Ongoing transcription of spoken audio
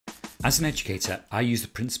As an educator, I use the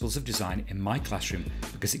principles of design in my classroom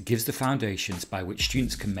because it gives the foundations by which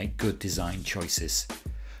students can make good design choices.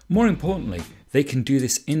 More importantly, they can do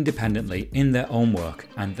this independently in their own work,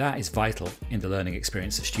 and that is vital in the learning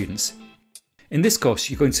experience of students. In this course,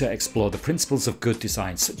 you're going to explore the principles of good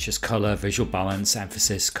design such as colour, visual balance,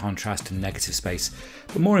 emphasis, contrast and negative space,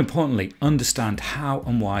 but more importantly, understand how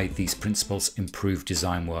and why these principles improve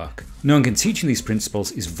design work. Knowing and teaching these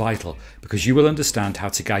principles is vital because you will understand how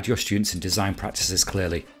to guide your students in design practices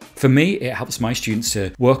clearly. For me, it helps my students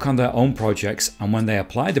to work on their own projects, and when they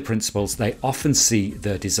apply the principles, they often see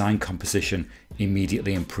their design composition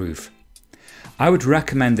immediately improve. I would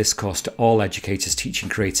recommend this course to all educators teaching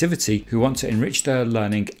creativity who want to enrich their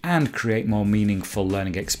learning and create more meaningful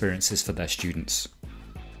learning experiences for their students.